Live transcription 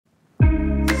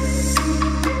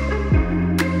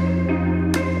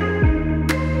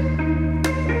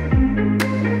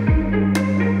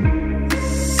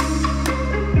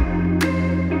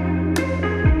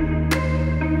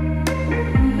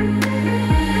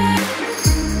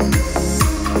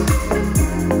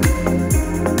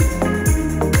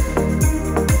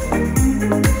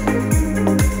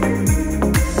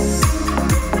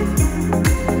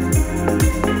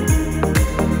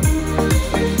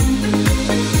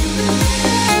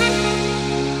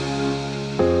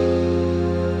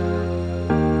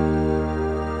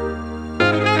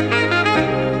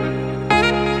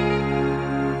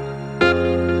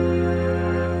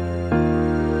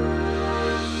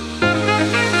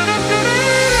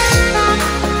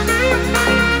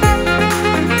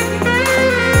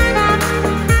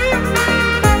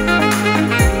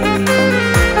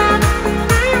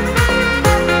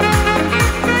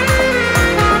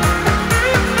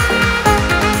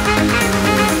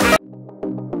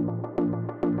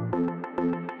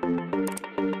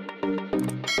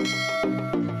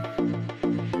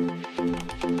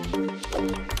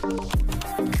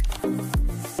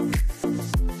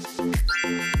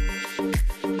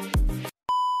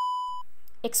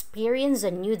Experience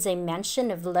a new dimension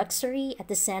of luxury at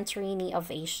the Santorini of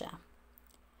Asia.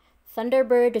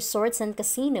 Thunderbird Resorts and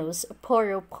Casinos,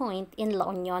 Poro Point in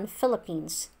La Union,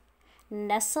 Philippines.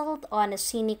 Nestled on a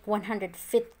scenic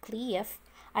 100-foot cliff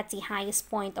at the highest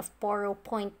point of Poro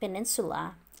Point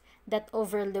Peninsula that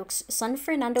overlooks San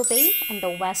Fernando Bay and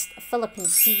the West Philippine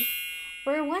Sea,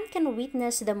 where one can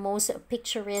witness the most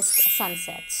picturesque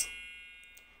sunsets.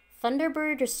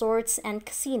 Thunderbird Resorts and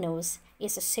Casinos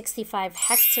is a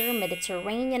 65-hectare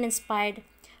Mediterranean-inspired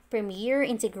premier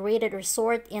integrated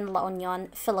resort in La Union,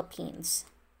 Philippines.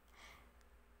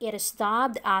 It is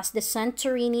dubbed as the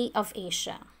Santorini of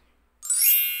Asia.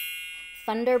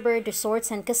 Thunderbird Resorts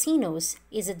and Casinos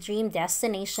is a dream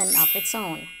destination of its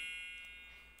own.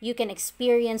 You can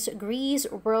experience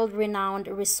Greece's world-renowned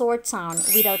resort town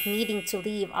without needing to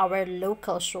leave our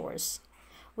local shores,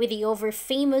 with the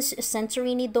over-famous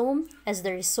Santorini Dome as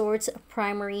the resort's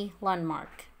primary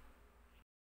landmark.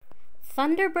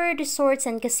 Thunderbird Resorts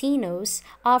and Casinos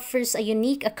offers a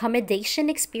unique accommodation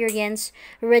experience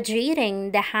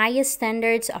radiating the highest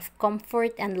standards of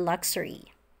comfort and luxury.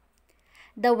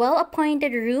 The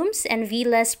well-appointed rooms and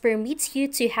villas permits you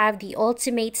to have the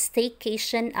ultimate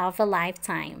staycation of a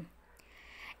lifetime.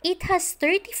 It has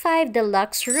 35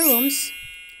 deluxe rooms,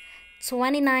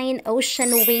 29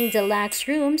 Ocean Wing Deluxe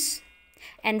rooms,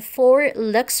 and 4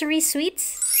 luxury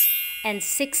suites, and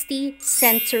 60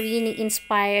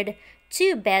 Santorini-inspired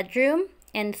 2-bedroom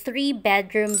and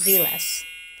 3-bedroom villas,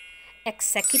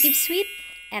 executive suite,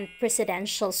 and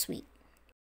presidential suite.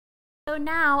 So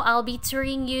now I'll be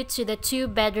touring you to the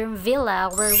 2-bedroom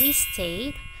villa where we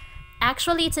stayed.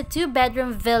 Actually, it's a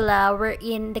 2-bedroom villa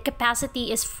wherein the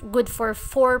capacity is good for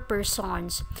 4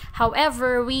 persons.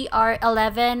 However, we are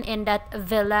 11 in that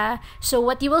villa. So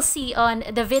what you will see on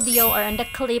the video or on the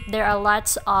clip, there are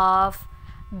lots of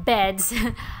beds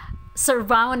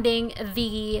surrounding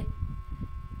the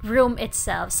room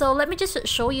itself. So let me just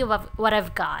show you what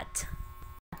I've got.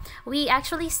 We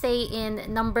actually stay in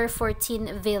number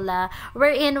 14 villa,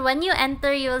 wherein when you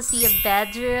enter, you'll see a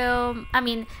bedroom.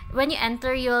 When you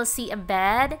enter, you'll see a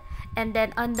bed, and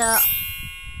then on the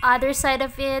other side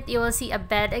of it, you will see a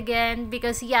bed again.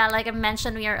 Because yeah, like I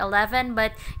mentioned, we are 11,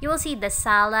 but you will see the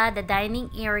sala, the dining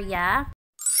area.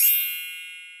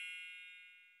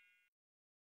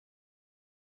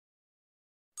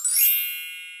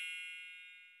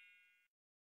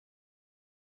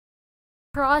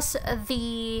 Across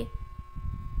the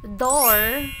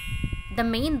door, the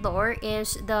main door,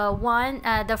 is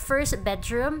the first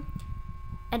bedroom,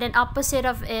 and then opposite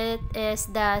of it is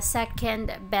the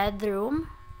second bedroom.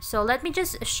 So let me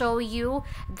just show you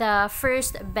the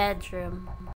first bedroom.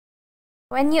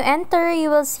 When you enter, you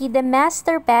will see the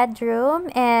master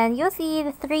bedroom, and you'll see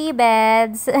the 3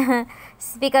 beds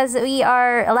because we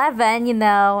are 11,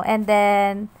 and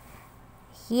then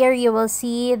here you will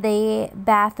see the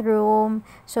bathroom.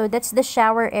 So that's the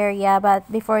shower area,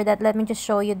 but before that, let me just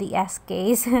show you the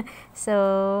SKs.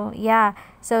 So yeah,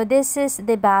 so this is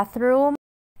the bathroom.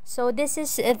 So this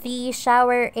is the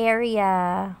shower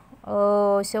area.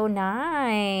 Oh, so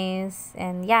nice.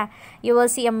 And yeah, you will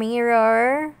see a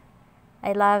mirror.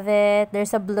 I love it.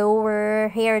 There's a blower,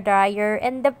 hair dryer,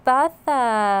 and the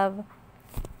bathtub.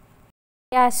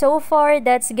 Yeah, so far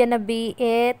that's gonna be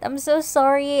it. I'm so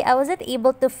sorry I wasn't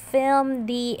able to film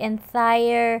the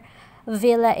entire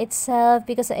villa itself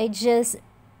because I just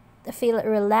feel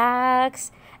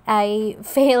relaxed. I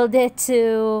failed it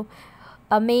to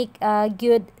make a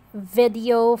good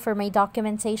video for my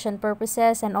documentation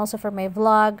purposes and also for my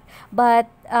vlog, but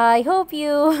I hope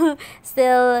you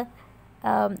still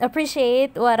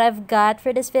appreciate what I've got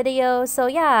for this video. So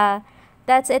yeah,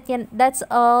 that's it. That's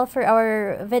all for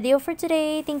our video for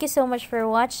today. Thank you so much for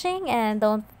watching, and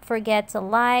don't forget to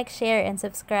like, share, and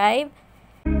subscribe.